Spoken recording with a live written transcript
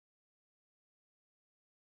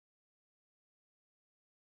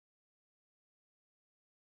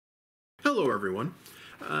Hello, everyone.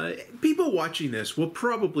 People watching this will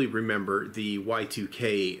probably remember the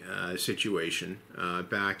Y2K situation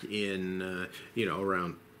back in,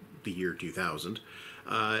 around the year 2000.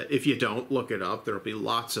 If you don't, look it up. There'll be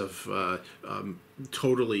lots of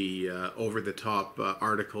totally over-the-top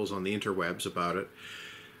articles on the interwebs about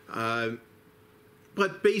it.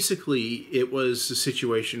 But basically, it was a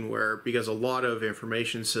situation where, because a lot of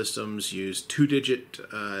information systems use two-digit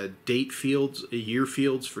date fields, year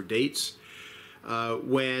fields for dates,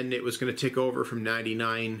 when it was going to tick over from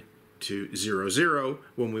 99 to 00,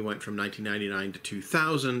 when we went from 1999 to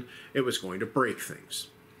 2000, it was going to break things.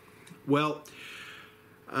 Well,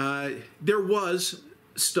 there was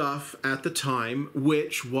stuff at the time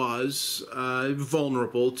which was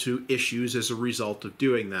vulnerable to issues as a result of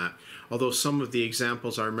doing that. Although some of the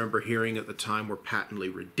examples I remember hearing at the time were patently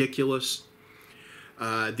ridiculous.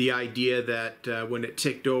 The idea that when it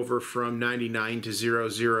ticked over from 99 to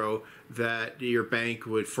 00, that your bank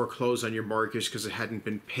would foreclose on your mortgage because it hadn't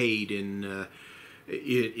been paid in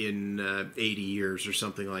 80 years or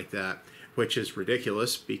something like that, which is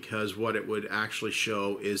ridiculous, because what it would actually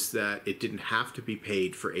show is that it didn't have to be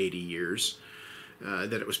paid for 80 years,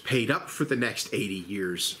 that it was paid up for the next 80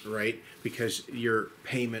 years, right? Because your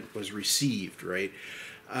payment was received, right?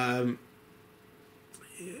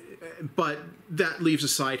 But that leaves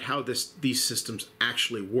aside how these systems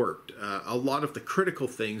actually worked. A lot of the critical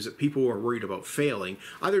things that people were worried about failing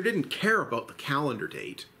either didn't care about the calendar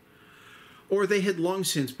date, or they had long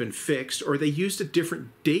since been fixed, or they used a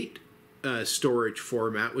different date storage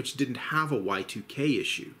format which didn't have a Y2K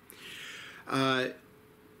issue.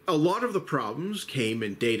 A lot of the problems came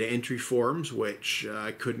in data entry forms, which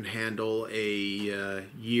couldn't handle a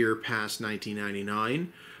year past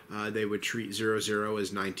 1999. They would treat 00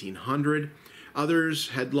 as 1900. Others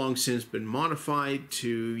had long since been modified to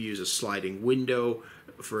use a sliding window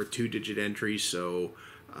for a two-digit entry. So,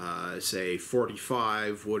 say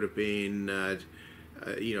 45 would have been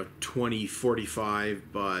 2045,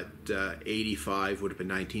 but 85 would have been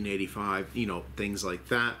 1985. Things like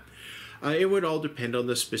that. It would all depend on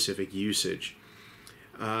the specific usage.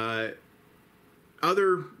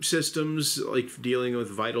 Other systems, like dealing with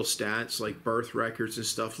vital stats, like birth records and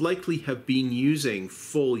stuff, likely have been using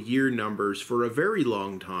full year numbers for a very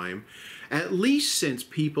long time, at least since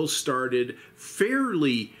people started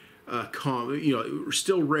fairly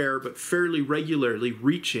still rare, but fairly regularly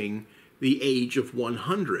reaching the age of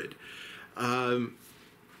 100.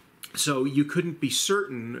 So you couldn't be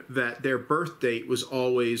certain that their birth date was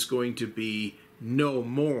always going to be no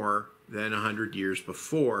more than 100 years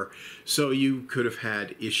before. So you could have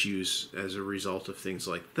had issues as a result of things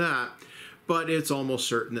like that. But it's almost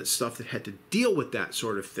certain that stuff that had to deal with that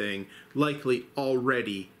sort of thing likely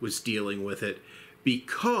already was dealing with it,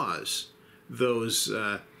 because those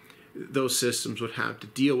systems would have to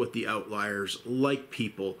deal with the outliers, like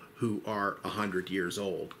people who are 100 years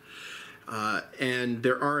old. And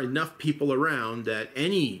there are enough people around that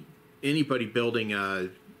anybody building a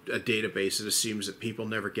database that assumes that people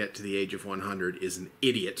never get to the age of 100 is an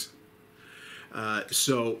idiot.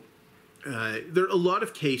 So there are a lot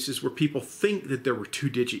of cases where people think that there were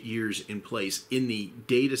two-digit years in place in the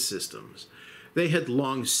data systems. They had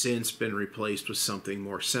long since been replaced with something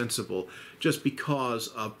more sensible, just because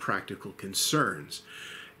of practical concerns.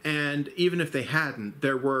 And even if they hadn't,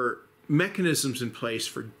 there were mechanisms in place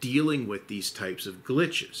for dealing with these types of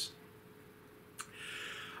glitches.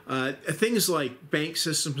 Things like bank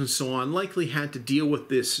systems and so on likely had to deal with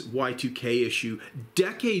this Y2K issue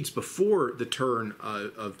decades before the turn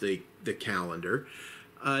of the calendar,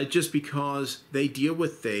 just because they deal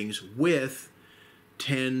with things with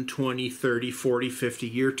 10, 20, 30, 40,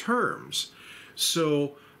 50-year terms.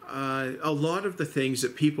 So a lot of the things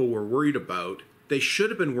that people were worried about, they should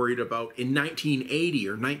have been worried about in 1980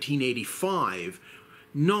 or 1985,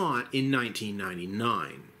 not in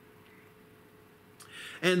 1999.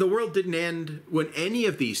 And the world didn't end when any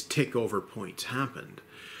of these tick-over points happened.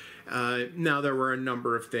 Now, there were a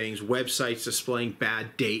number of things, websites displaying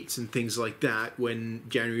bad dates and things like that. When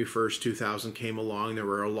January 1st, 2000 came along, there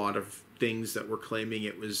were a lot of things that were claiming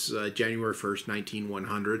it was January 1st,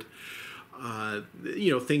 19100.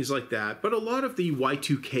 Things like that. But a lot of the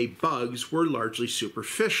Y2K bugs were largely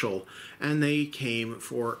superficial, and they came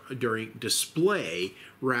during display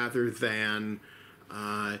rather than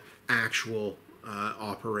actual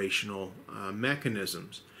operational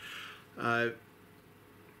mechanisms. But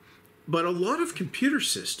a lot of computer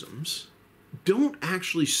systems don't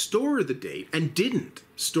actually store the date, and didn't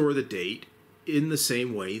store the date in the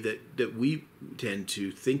same way that we tend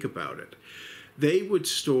to think about it. they would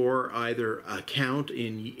store either a count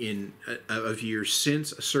of years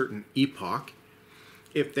since a certain epoch,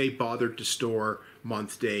 if they bothered to store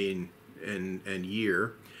month, day, and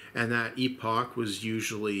year. And that epoch was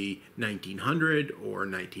usually 1900 or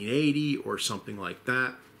 1980 or something like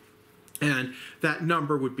that. And that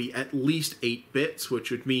number would be at least 8 bits,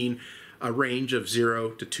 which would mean a range of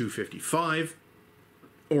 0 to 255.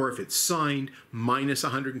 Or if it's signed, minus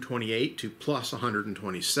 128 to plus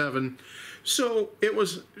 127. So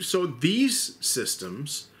these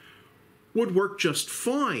systems would work just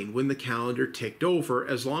fine when the calendar ticked over,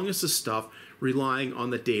 as long as the stuff relying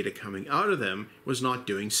on the data coming out of them was not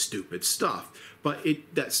doing stupid stuff. But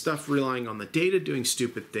that stuff relying on the data doing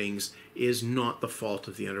stupid things is not the fault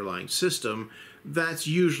of the underlying system. That's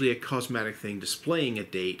usually a cosmetic thing displaying a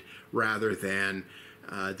date rather than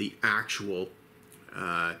the actual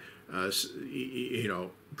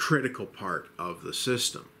critical part of the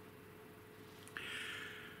system.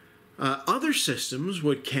 Other systems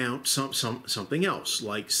would count something else,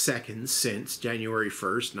 like seconds since January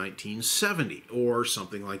 1st, 1970, or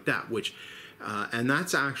something like that, which, and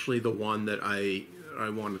that's actually the one that I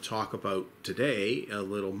want to talk about today a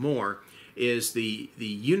little more, is the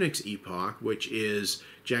Unix epoch, which is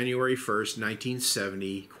January 1st,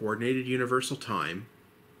 1970, Coordinated Universal Time,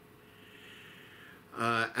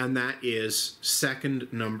 and that is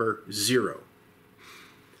second number 0.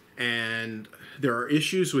 And there are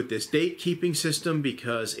issues with this date keeping system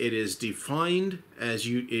because it is defined as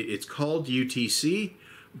it's called UTC,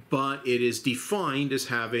 but it is defined as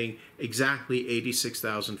having exactly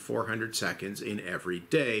 86,400 seconds in every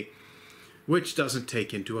day, which doesn't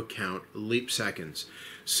take into account leap seconds.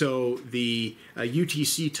 So the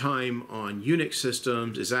UTC time on Unix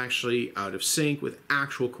systems is actually out of sync with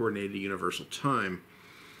actual Coordinated Universal Time.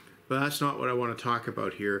 But that's not what I want to talk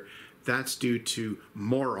about here. That's due to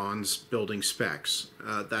morons building specs.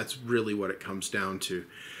 That's really what it comes down to.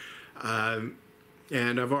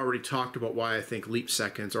 And I've already talked about why I think leap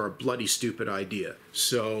seconds are a bloody stupid idea.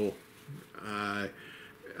 So I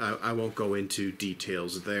won't go into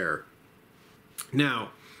details there. Now,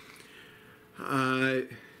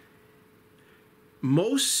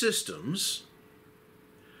 most systems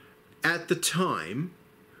at the time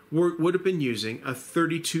would have been using a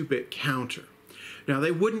 32-bit counter. Now,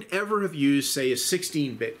 they wouldn't ever have used, say, a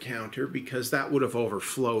 16-bit counter because that would have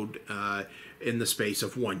overflowed in the space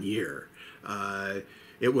of 1 year.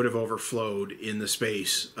 It would have overflowed in the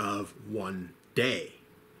space of 1 day,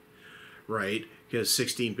 right? Because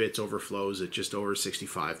 16 bits overflows at just over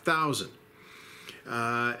 65,000.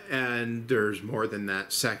 And there's more than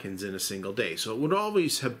that seconds in a single day. So it would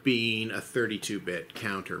always have been a 32-bit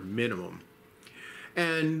counter minimum.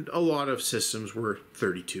 And a lot of systems were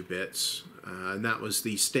 32 bits. And that was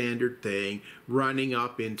the standard thing running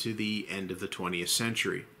up into the end of the 20th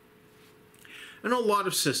century. And a lot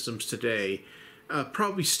of systems today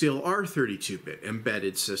probably still are 32-bit,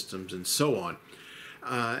 embedded systems and so on.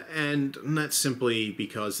 And that's simply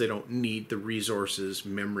because they don't need the resources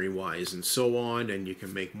memory-wise and so on, and you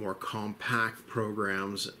can make more compact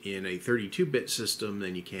programs in a 32-bit system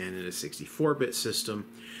than you can in a 64-bit system.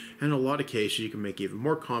 And in a lot of cases, you can make even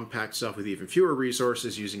more compact stuff with even fewer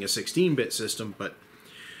resources using a 16-bit system, but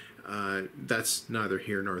that's neither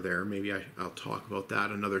here nor there. Maybe I'll talk about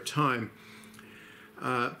that another time.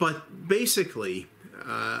 But basically,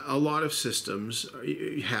 a lot of systems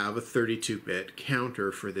have a 32-bit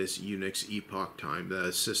counter for this Unix epoch time,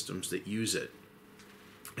 the systems that use it.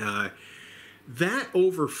 That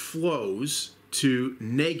overflows to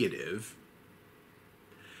negative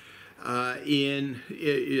in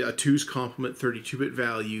a 2's complement 32-bit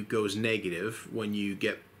value goes negative when you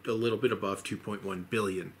get a little bit above 2.1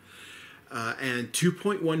 billion. And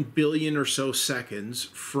 2.1 billion or so seconds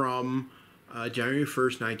from January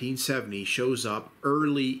 1st, 1970 shows up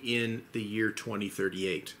early in the year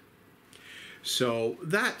 2038. So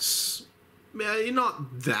that's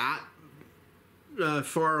not that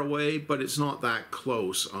far away, but it's not that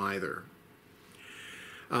close either.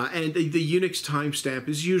 And the Unix timestamp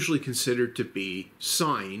is usually considered to be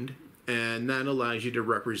signed, and that allows you to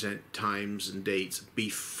represent times and dates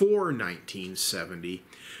before 1970,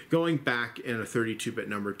 going back in a 32-bit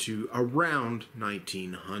number to around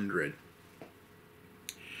 1900.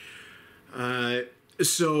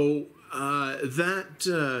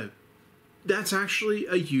 That's actually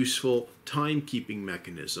a useful timekeeping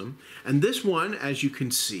mechanism. And this one, as you can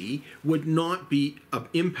see, would not be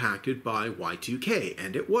impacted by Y2K,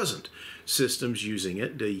 and it wasn't. Systems using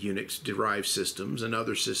it, the Unix-derived systems and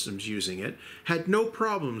other systems using it, had no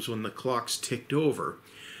problems when the clocks ticked over.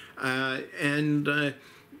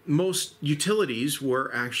 most utilities were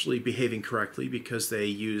actually behaving correctly because they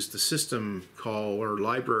used the system call or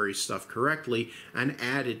library stuff correctly and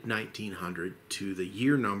added 1900 to the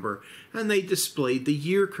year number, and they displayed the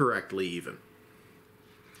year correctly even.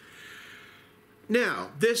 Now,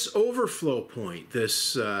 this overflow point,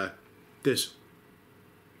 this year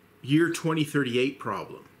 2038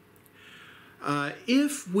 problem,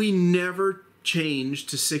 if we never change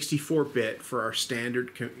to 64-bit for our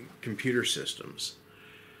standard computer systems,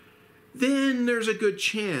 then there's a good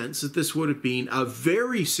chance that this would have been a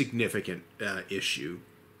very significant issue,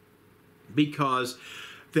 because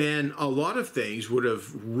then a lot of things would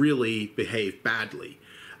have really behaved badly.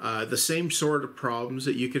 The same sort of problems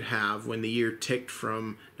that you could have when the year ticked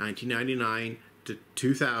from 1999 to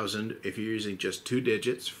 2000, if you're using just 2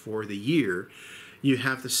 digits for the year, you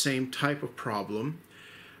have the same type of problem,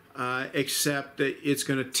 except that it's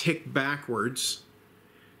going to tick backwards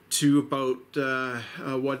to about,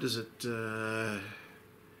 what is it,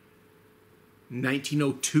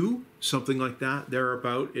 1902, something like that,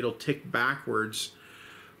 thereabout. It'll tick backwards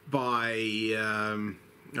by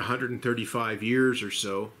 135 years or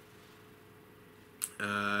so.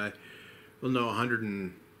 Well, no,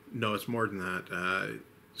 no, it's more than that.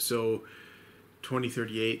 So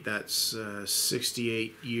 2038, that's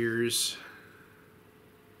 68 years.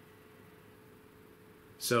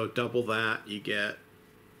 So double that, you get...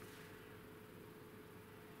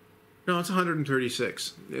 No, it's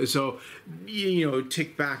 136. So, you know,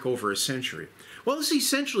 tick back over a century. Well, it's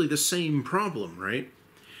essentially the same problem, right?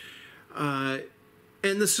 And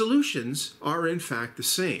the solutions are, in fact, the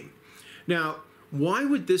same. Now, why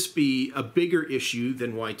would this be a bigger issue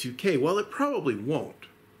than Y2K? Well, it probably won't.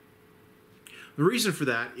 The reason for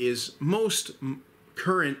that is most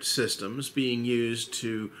current systems being used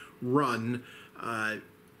to run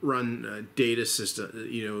data system,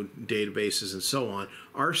 databases and so on,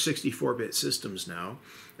 are 64-bit systems now,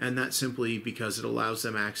 and that's simply because it allows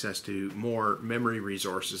them access to more memory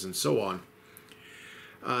resources and so on.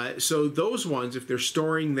 So those ones, if they're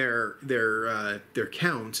storing their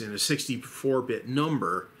counts in a 64-bit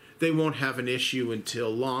number, they won't have an issue until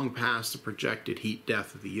long past the projected heat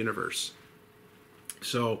death of the universe.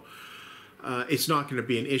 So it's not going to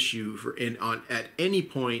be an issue at any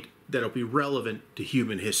point that'll be relevant to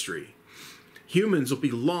human history. Humans will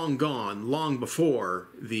be long gone, long before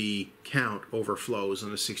the count overflows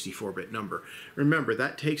on a 64-bit number. Remember,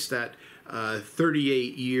 that takes that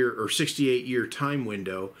 38-year or 68-year time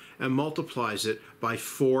window and multiplies it by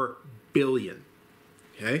 4 billion.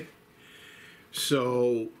 Okay?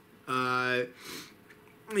 So, yeah,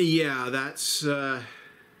 that's a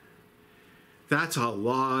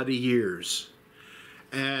lot of years.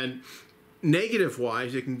 And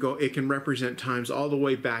negative-wise, it can represent times all the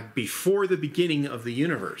way back before the beginning of the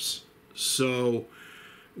universe. So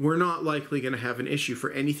we're not likely going to have an issue for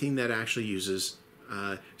anything that actually uses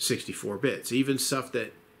 64 bits. Even stuff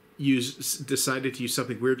that decided to use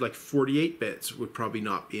something weird like 48 bits would probably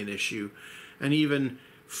not be an issue. And even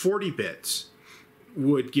 40 bits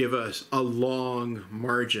would give us a long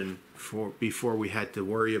margin before we had to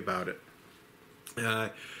worry about it.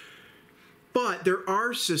 But there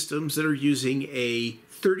are systems that are using a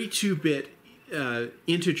 32-bit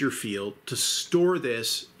integer field to store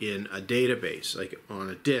this in a database, like on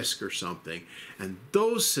a disk or something, and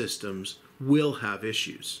those systems will have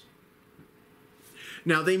issues.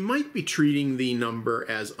 Now, they might be treating the number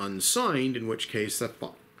as unsigned, in which case that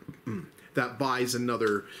buys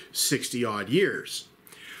another 60-odd years.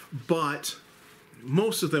 But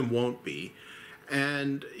most of them won't be,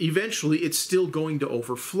 and eventually it's still going to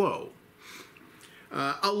overflow.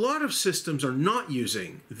 A lot of systems are not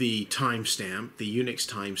using the timestamp, the Unix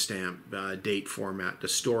timestamp date format to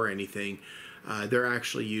store anything. They're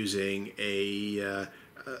actually using a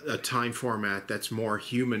time format that's more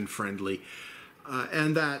human-friendly,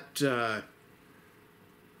 and that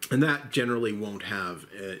generally won't have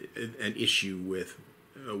an issue with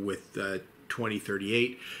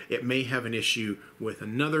 2038. It may have an issue with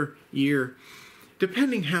another year,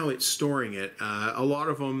 depending how it's storing it. A lot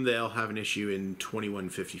of them, they'll have an issue in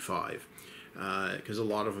 2155, because a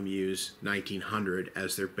lot of them use 1900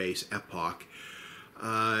 as their base epoch.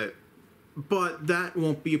 But that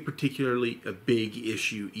won't be a big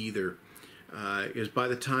issue either, because by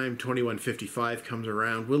the time 2155 comes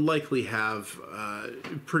around, we'll likely have a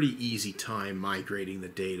pretty easy time migrating the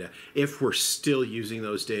data if we're still using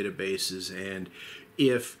those databases, and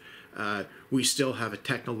if we still have a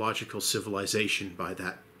technological civilization by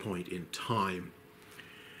that point in time.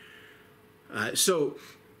 So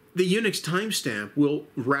The Unix timestamp will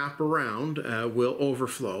wrap around, will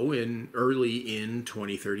overflow early in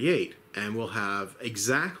 2038, and we'll have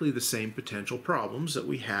exactly the same potential problems that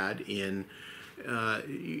we had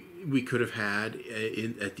we could have had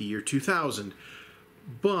at the year 2000.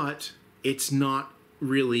 But it's not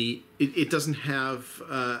really, it doesn't have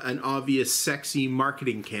an obvious sexy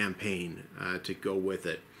marketing campaign to go with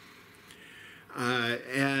it.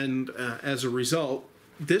 And as a result,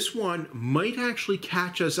 this one might actually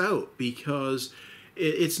catch us out because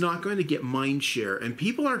it's not going to get mind share, and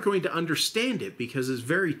people aren't going to understand it because it's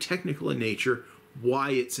very technical in nature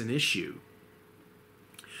why it's an issue.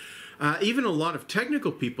 Even a lot of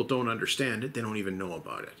technical people don't understand it. They don't even know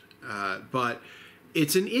about it. But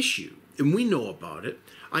it's an issue, and we know about it.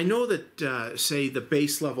 I know that, say, the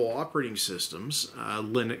base level operating systems,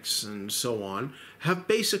 Linux and so on, have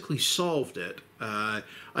basically solved it. I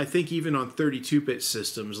think even on 32-bit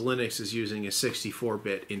systems, Linux is using a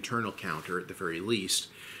 64-bit internal counter at the very least,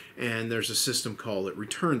 and there's a system call that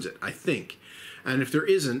returns it, I think. And if there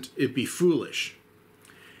isn't, it'd be foolish.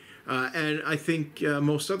 And I think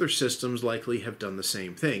most other systems likely have done the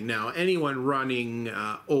same thing. Now, anyone running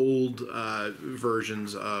old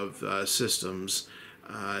versions of systems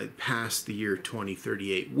past the year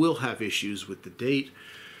 2038 will have issues with the date,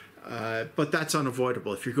 but that's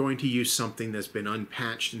unavoidable. If you're going to use something that's been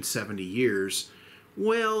unpatched in 70 years,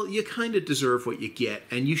 well, you kind of deserve what you get,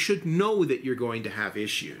 and you should know that you're going to have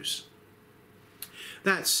issues.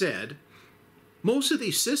 That said, most of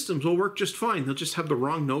these systems will work just fine. They'll just have the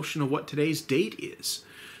wrong notion of what today's date is.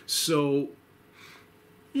 So,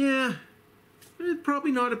 yeah,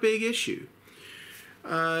 probably not a big issue.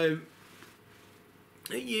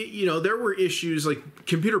 You know, there were issues like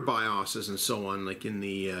computer BIOSes and so on, like in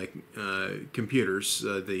the computers,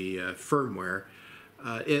 the firmware.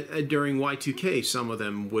 During Y2K, some of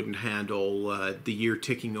them wouldn't handle the year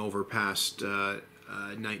ticking over past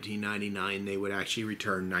 1999. They would actually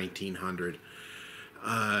return 1900.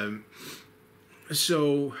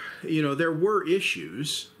 So, you know, there were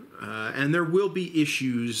issues, and there will be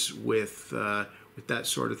issues with that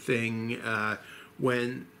sort of thing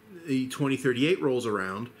when the 2038 rolls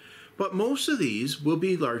around, but most of these will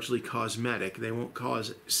be largely cosmetic. They won't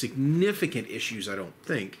cause significant issues, I don't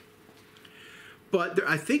think. But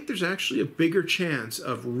I think there's actually a bigger chance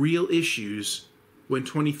of real issues when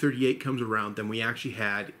 2038 comes around than we actually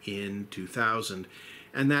had in 2000.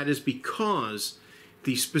 And that is because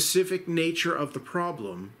the specific nature of the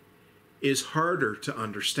problem is harder to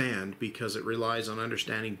understand because it relies on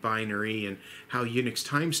understanding binary and how Unix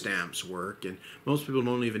timestamps work, and most people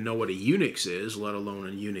don't even know what a Unix is, let alone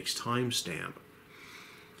a Unix timestamp.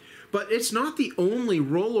 But it's not the only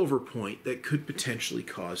rollover point that could potentially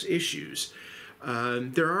cause issues.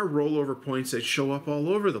 There are rollover points that show up all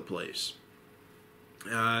over the place.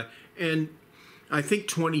 And I think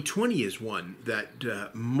 2020 is one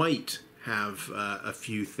that might have a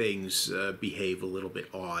few things behave a little bit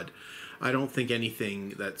odd. I don't think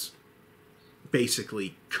anything that's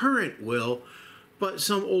basically current will, but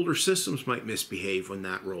some older systems might misbehave when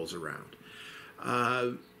that rolls around.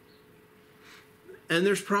 And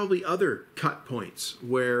there's probably other cut points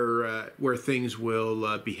where things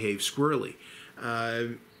will behave squirrely.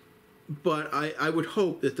 But I would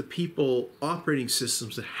hope that the people operating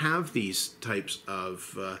systems that have these types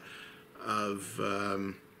of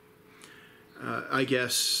I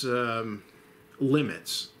guess,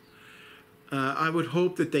 limits, I would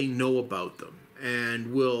hope that they know about them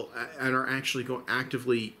and are actually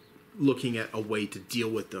actively looking at a way to deal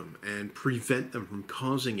with them and prevent them from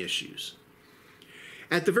causing issues.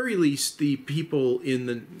 At the very least, the people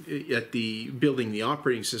building the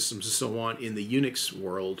operating systems and so on in the Unix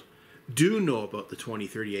world do know about the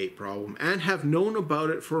 2038 problem and have known about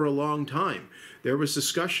it for a long time. There was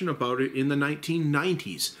discussion about it in the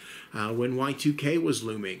 1990s when Y2K was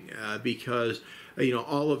looming because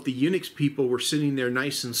all of the Unix people were sitting there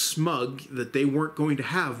nice and smug that they weren't going to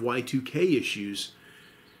have Y2K issues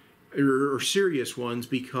or serious ones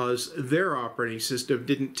because their operating system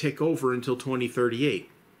didn't tick over until 2038.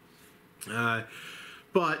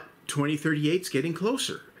 But 2038 is getting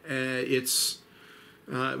closer. It's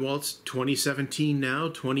 2017 now.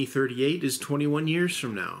 2038 is 21 years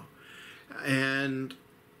from now. And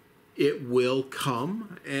it will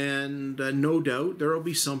come, and no doubt there will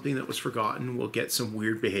be something that was forgotten. We'll get some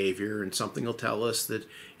weird behavior, and something will tell us that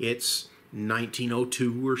it's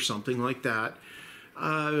 1902 or something like that.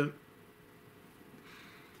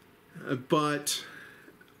 But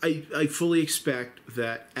I fully expect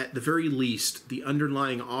that at the very least, the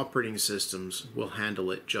underlying operating systems will handle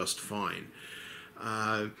it just fine.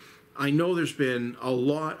 I know there's been a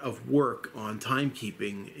lot of work on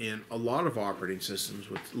timekeeping in a lot of operating systems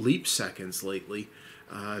with leap seconds lately,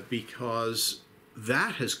 because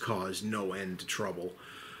that has caused no end to trouble.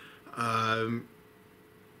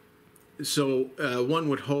 So one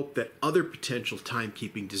would hope that other potential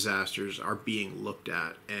timekeeping disasters are being looked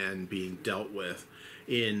at and being dealt with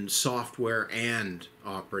in software and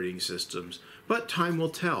operating systems, but time will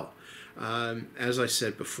tell. As I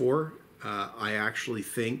said before, I actually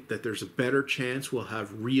think that there's a better chance we'll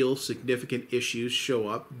have real significant issues show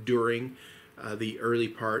up during the early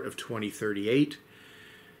part of 2038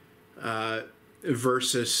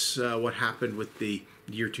 versus what happened with the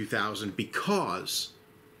year 2000, because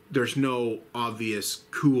there's no obvious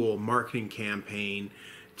cool marketing campaign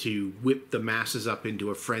to whip the masses up into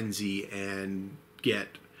a frenzy and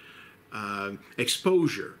get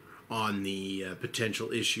exposure on the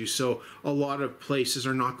potential issues. So a lot of places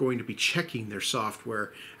are not going to be checking their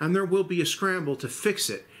software, and there will be a scramble to fix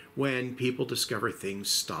it when people discover things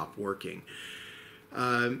stop working.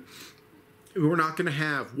 We're not going to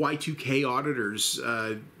have Y2K auditors,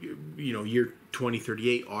 year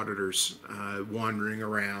 2038 auditors wandering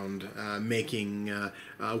around making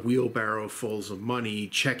wheelbarrowfuls of money,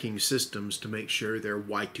 checking systems to make sure they're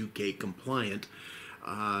Y2K compliant,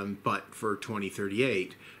 but for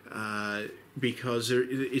 2038, because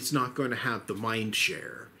it's not going to have the mind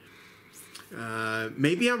share.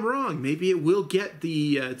 Maybe I'm wrong. Maybe it will get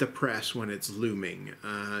the press when it's looming,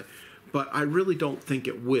 but I really don't think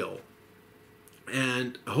it will.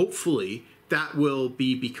 And hopefully that will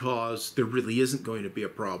be because there really isn't going to be a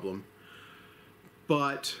problem.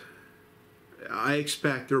 But I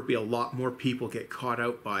expect there will be a lot more people get caught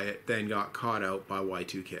out by it than got caught out by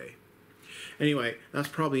Y2K. Anyway, that's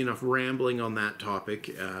probably enough rambling on that topic,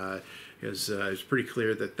 because it's pretty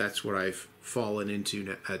clear that that's what I've fallen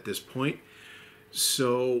into at this point.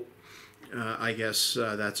 So I guess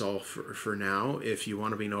that's all for now. If you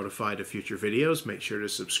want to be notified of future videos, make sure to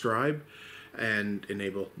subscribe and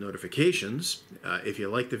enable notifications. If you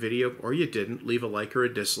liked the video or you didn't, leave a like or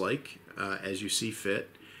a dislike as you see fit.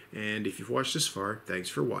 And if you've watched this far, thanks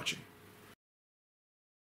for watching.